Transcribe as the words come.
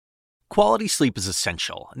Quality sleep is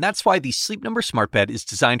essential, and that's why the Sleep Number Smart Bed is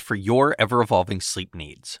designed for your ever-evolving sleep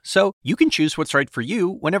needs. So you can choose what's right for you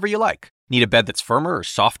whenever you like. Need a bed that's firmer or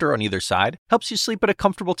softer on either side? Helps you sleep at a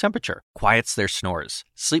comfortable temperature, quiets their snores.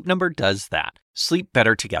 Sleep Number does that. Sleep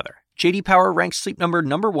better together. J.D. Power ranks Sleep Number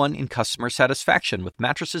 #1 in customer satisfaction with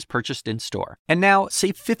mattresses purchased in-store. And now,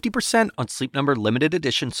 save 50% on Sleep Number limited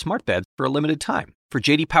edition smart beds for a limited time. For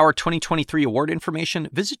J.D. Power 2023 award information,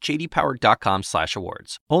 visit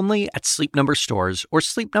jdpower.com/awards. Only at Sleep Number stores or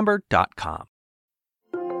sleepnumber.com.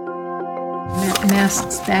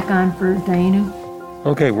 Masks back on for Diana.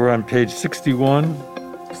 Okay, we're on page 61.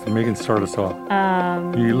 So Megan, start us off.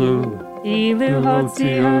 Ilu. Ilu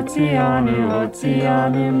Hotianu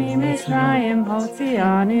Hotianu Mi Mitzrayim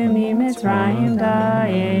Hotianu Mi Mitzrayim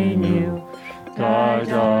Daenu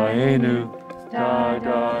Daenu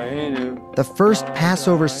Daenu. The first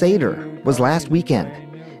Passover Seder was last weekend,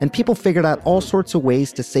 and people figured out all sorts of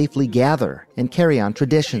ways to safely gather and carry on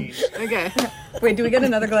traditions. Okay. Wait, do we get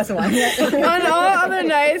another glass of wine yet? On all other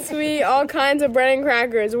nights, we eat all kinds of bread and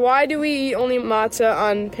crackers. Why do we eat only matzah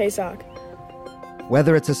on Pesach?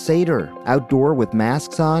 Whether it's a Seder, outdoor with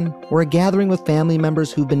masks on, or a gathering with family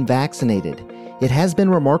members who've been vaccinated, it has been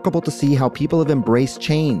remarkable to see how people have embraced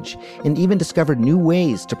change and even discovered new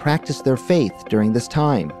ways to practice their faith during this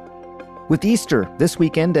time. With Easter this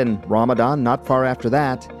weekend and Ramadan not far after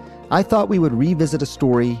that, I thought we would revisit a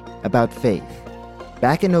story about faith.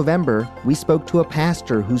 Back in November, we spoke to a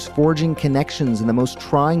pastor who's forging connections in the most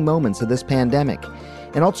trying moments of this pandemic,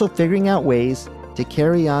 and also figuring out ways to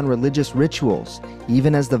carry on religious rituals,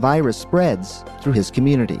 even as the virus spreads through his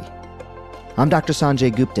community. I'm Dr.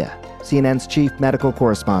 Sanjay Gupta, CNN's chief medical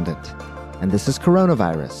correspondent, and this is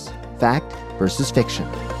Coronavirus, Fact versus Fiction.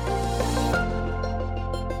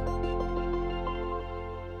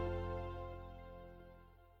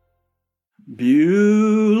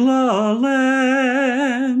 Beulah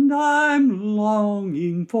land, I'm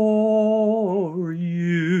longing for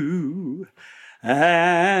you,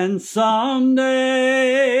 and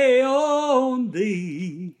someday on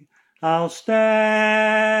thee I'll stand.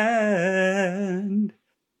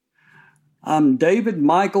 I'm David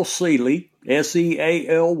Michael Sealy,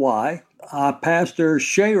 Sealy. I pastor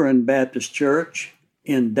Sharon Baptist Church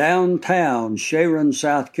in downtown Sharon,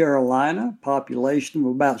 South Carolina, population of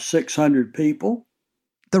about 600 people.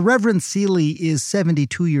 The Reverend Sealy is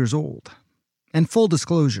 72 years old. And full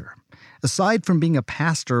disclosure, aside from being a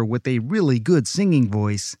pastor with a really good singing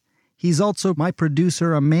voice, he's also my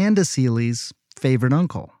producer Amanda Sealy's favorite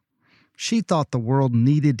uncle. She thought the world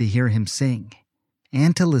needed to hear him sing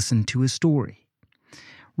and to listen to his story.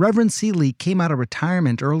 Reverend Sealy came out of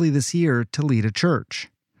retirement early this year to lead a church.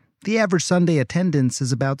 The average Sunday attendance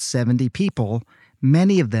is about 70 people,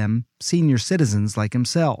 many of them senior citizens like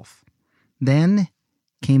himself. Then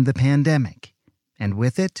came the pandemic, and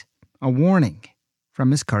with it, a warning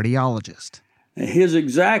from his cardiologist. His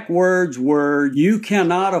exact words were, "You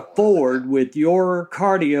cannot afford with your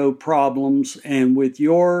cardio problems and with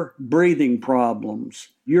your breathing problems.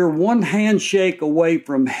 You're one handshake away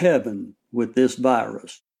from heaven with this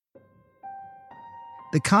virus."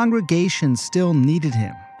 The congregation still needed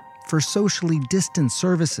him for socially distant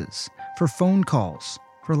services, for phone calls,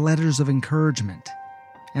 for letters of encouragement,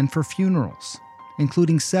 and for funerals,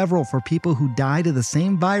 including several for people who died of the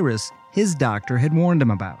same virus his doctor had warned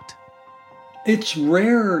him about. It's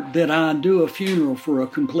rare that I do a funeral for a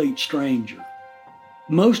complete stranger.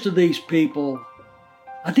 Most of these people,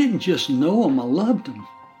 I didn't just know them, I loved them,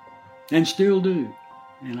 and still do.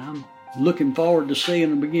 And I'm looking forward to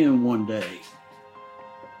seeing them again one day.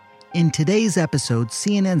 In today's episode,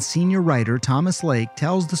 CNN senior writer Thomas Lake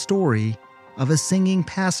tells the story of a singing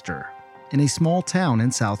pastor in a small town in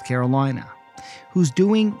South Carolina who's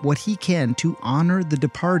doing what he can to honor the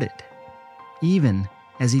departed, even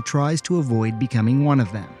as he tries to avoid becoming one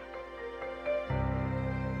of them.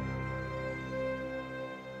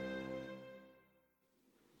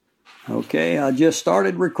 Okay, I just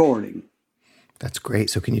started recording. That's great.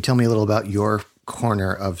 So can you tell me a little about your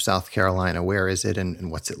corner of South Carolina? Where is it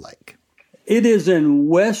and what's it like? It is in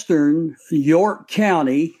western York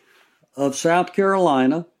County of South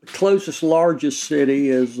Carolina. The closest largest city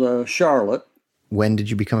is Charlotte. When did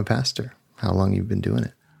you become a pastor? How long have you been doing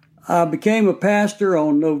it? I became a pastor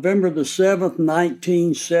on November the 7th,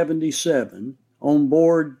 1977, on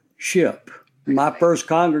board ship. My first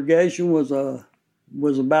congregation was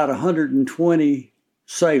about 120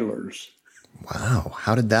 sailors. Wow.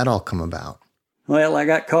 How did that all come about? Well, I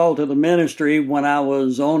got called to the ministry when I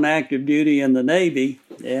was on active duty in the Navy,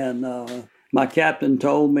 and my captain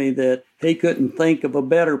told me that he couldn't think of a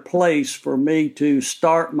better place for me to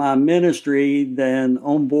start my ministry than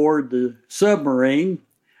on board the submarine.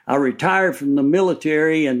 I retired from the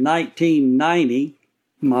military in 1990.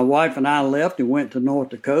 My wife and I left and went to North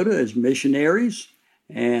Dakota as missionaries.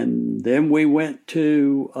 And then we went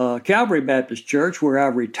to Calvary Baptist Church, where I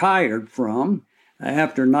retired from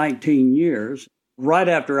after 19 years. Right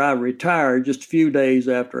after I retired, just a few days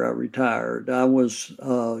after I retired, I was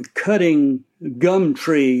cutting gum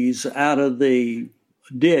trees out of the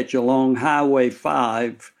ditch along Highway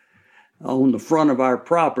 5 on the front of our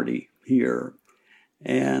property here,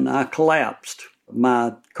 and I collapsed.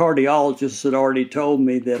 My cardiologist had already told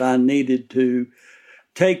me that I needed to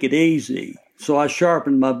take it easy, so I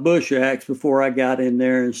sharpened my bush axe before I got in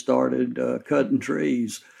there and started cutting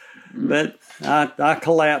trees. But I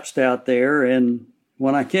collapsed out there, and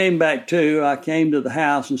when I came back to, I came to the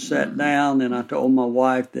house and sat down, and I told my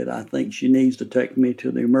wife that I think she needs to take me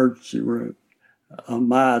to the emergency room.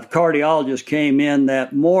 My cardiologist came in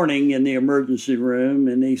that morning in the emergency room,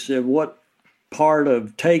 and he said, "What part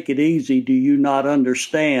of take it easy do you not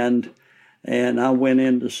understand?" And I went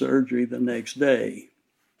into surgery the next day.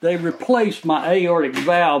 They replaced my aortic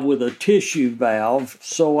valve with a tissue valve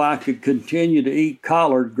so I could continue to eat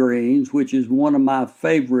collard greens, which is one of my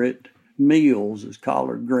favorite meals, is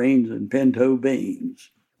collard greens and pinto beans.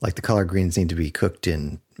 Like the collard greens need to be cooked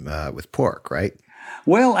in with pork, right?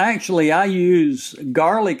 Well, actually, I use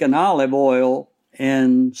garlic and olive oil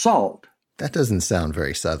and salt. That doesn't sound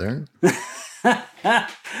very Southern.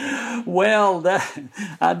 Well,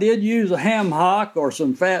 I did use a ham hock or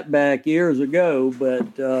some fatback years ago,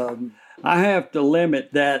 but I have to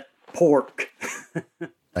limit that pork.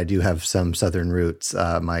 I do have some Southern roots.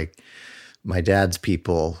 My dad's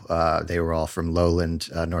people, they were all from lowland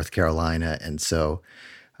North Carolina, and so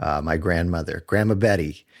my grandmother, Grandma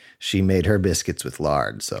Betty, she made her biscuits with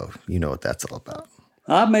lard, so you know what that's all about.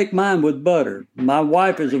 I make mine with butter. My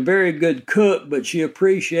wife is a very good cook, but she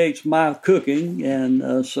appreciates my cooking,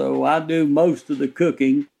 and so I do most of the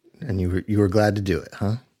cooking. And you were glad to do it,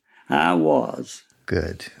 huh? I was.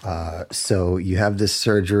 Good. So you have this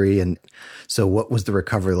surgery, and so what was the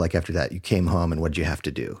recovery like after that? You came home, and what did you have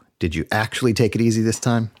to do? Did you actually take it easy this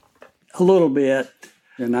time? A little bit,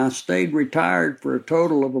 and I stayed retired for a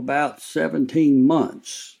total of about 17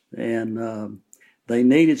 months, and they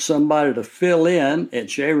needed somebody to fill in at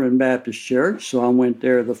Sharon Baptist Church, so I went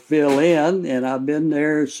there to fill in, and I've been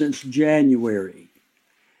there since January.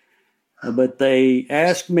 But they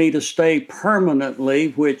asked me to stay permanently,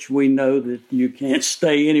 which we know that you can't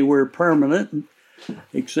stay anywhere permanent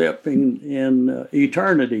except in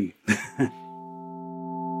eternity.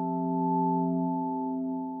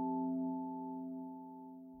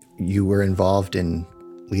 You were involved in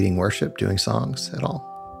leading worship, doing songs at all?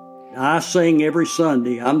 I sing every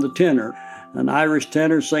Sunday. I'm the tenor, an Irish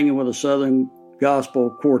tenor singing with a Southern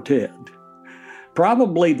gospel quartet.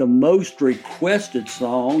 Probably the most requested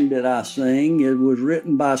song that I sing, it was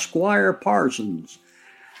written by Squire Parsons,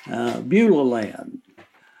 Beulah Land.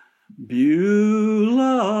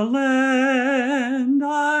 Beulah Land,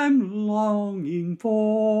 I'm longing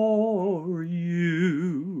for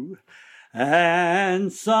you,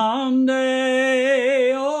 and someday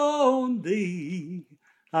on thee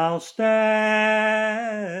I'll stand.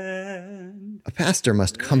 A pastor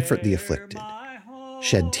must comfort the afflicted,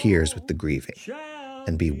 shed tears with the grieving,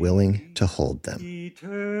 and be willing to hold them.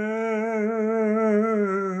 Eternal.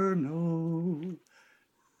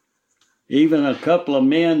 Even a couple of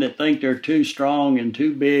men that think they're too strong and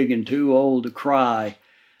too big and too old to cry,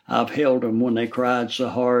 I've held them when they cried so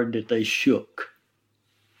hard that they shook.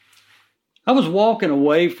 I was walking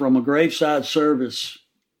away from a graveside service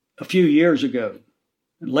a few years ago.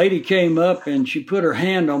 A lady came up and she put her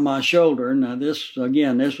hand on my shoulder. Now this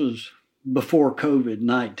was before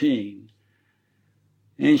COVID-19.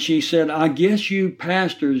 And she said, "I guess you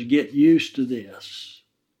pastors get used to this."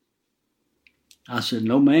 I said,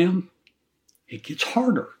 "No, ma'am, it gets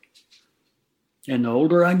harder. And the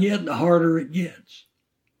older I get, the harder it gets."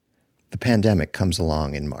 The pandemic comes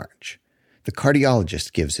along in March. The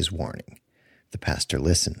cardiologist gives his warning. The pastor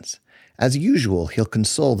listens. As usual, he'll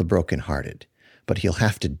console the brokenhearted, but he'll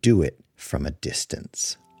have to do it from a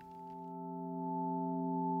distance.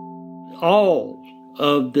 All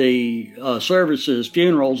of the services,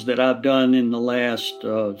 funerals that I've done in the last,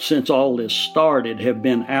 since all this started, have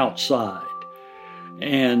been outside.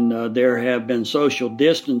 And there have been social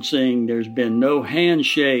distancing. There's been no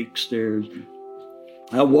handshakes.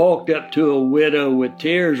 I walked up to a widow with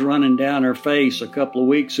tears running down her face a couple of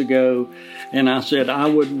weeks ago, and I said, "I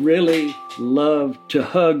would really love to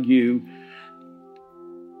hug you,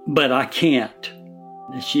 but I can't."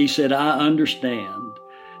 She said, I understand.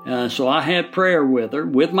 So I had prayer with her,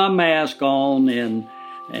 with my mask on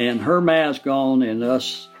and her mask on, and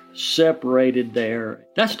us separated there.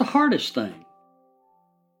 That's the hardest thing.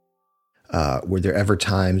 Were there ever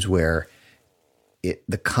times where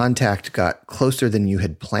the contact got closer than you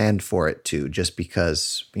had planned for it to, just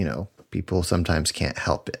because, people sometimes can't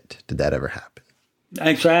help it? Did that ever happen?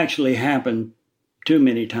 It's actually happened too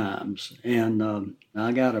many times. And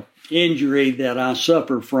I got an injury that I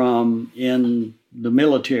suffered from in the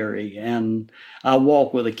military, and I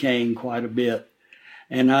walk with a cane quite a bit.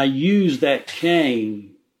 And I use that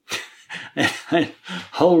cane and I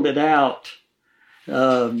hold it out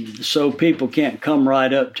so people can't come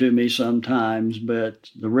right up to me sometimes. But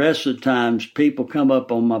the rest of the times, people come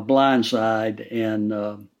up on my blind side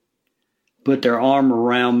and put their arm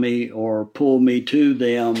around me or pull me to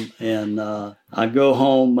them. And I go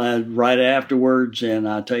home right afterwards, and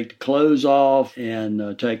I take the clothes off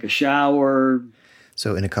and take a shower.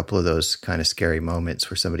 So in a couple of those kind of scary moments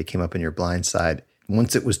where somebody came up in your blind side,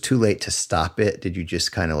 once it was too late to stop it, did you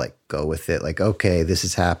just kind of like go with it? Like, okay, this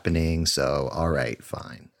is happening, so all right,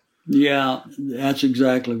 fine. Yeah, that's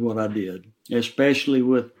exactly what I did, especially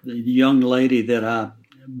with the young lady that I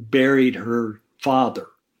buried her father.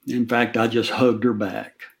 In fact, I just hugged her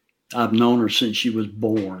back. I've known her since she was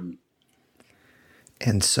born.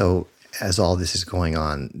 And so as all this is going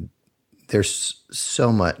on, there's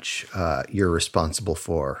so much you're responsible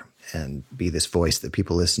for, and be this voice that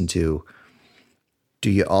people listen to. Do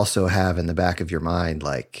you also have in the back of your mind,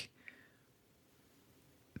 like,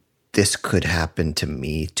 this could happen to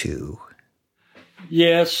me too?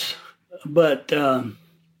 Yes, but at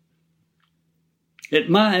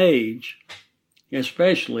my age,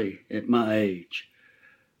 especially at my age,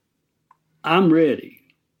 I'm ready.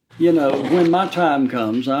 When my time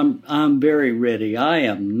comes, I'm very ready. I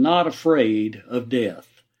am not afraid of death.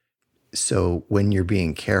 So when you're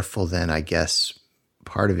being careful, then I guess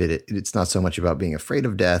part of it's not so much about being afraid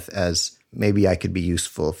of death as maybe I could be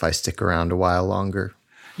useful if I stick around a while longer.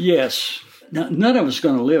 Yes. Now, none of us are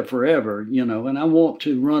going to live forever, and I want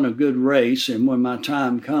to run a good race. And when my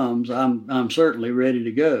time comes, I'm certainly ready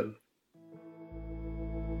to go.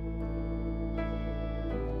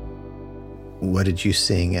 What did you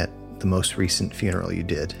sing at the most recent funeral you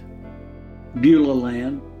did? Beulah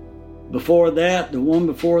Land. Before that, the one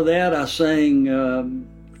before that, I sang,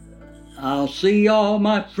 I'll see all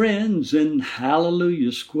my friends in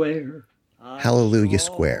Hallelujah Square. Hallelujah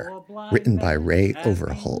Square, written by Ray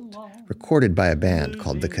Overholt, recorded by a band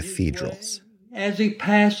called The Cathedrals. As he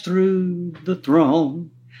passed through the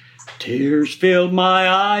throne, tears filled my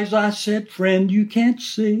eyes. I said, friend, you can't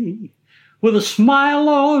see. With a smile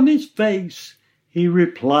on his face, he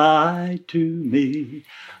replied to me,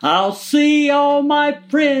 I'll see all my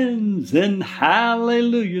friends in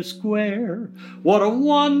Hallelujah Square. What a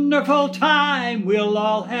wonderful time we'll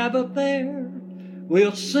all have up there.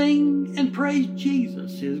 We'll sing and praise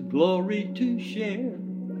Jesus, his glory to share.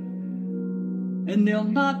 And there'll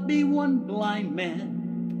not be one blind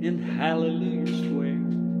man in Hallelujah Square.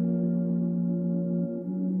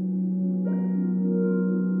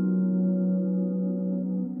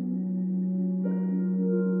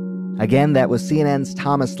 Again, that was CNN's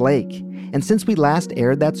Thomas Lake. And since we last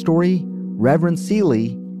aired that story, Reverend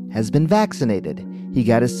Seeley has been vaccinated. He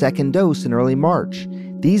got his second dose in early March.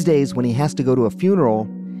 These days, when he has to go to a funeral,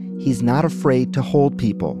 he's not afraid to hold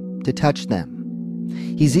people, to touch them.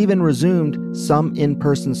 He's even resumed some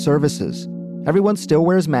in-person services. Everyone still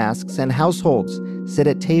wears masks, and households sit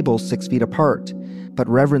at tables 6 feet apart. But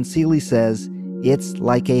Reverend Seeley says it's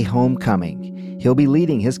like a homecoming. He'll be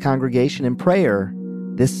leading his congregation in prayer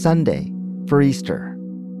this Sunday for Easter.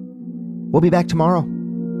 We'll be back tomorrow.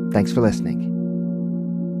 Thanks for listening.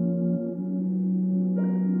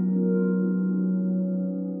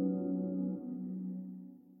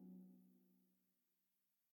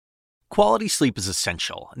 Quality sleep is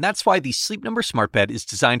essential, and that's why the Sleep Number Smart Bed is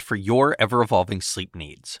designed for your ever-evolving sleep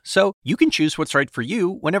needs. So you can choose what's right for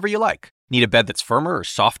you whenever you like. Need a bed that's firmer or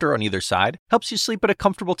softer on either side? Helps you sleep at a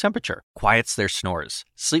comfortable temperature. Quiets their snores.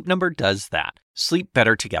 Sleep Number does that. Sleep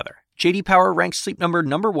better together. J.D. Power ranks Sleep Number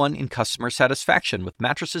 #1 in customer satisfaction with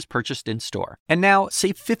mattresses purchased in-store. And now,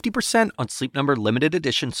 save 50% on Sleep Number limited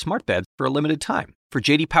edition smart beds for a limited time. For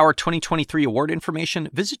J.D. Power 2023 award information,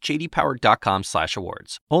 visit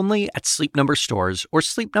jdpower.com/awards. Only at Sleep Number stores or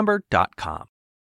sleepnumber.com.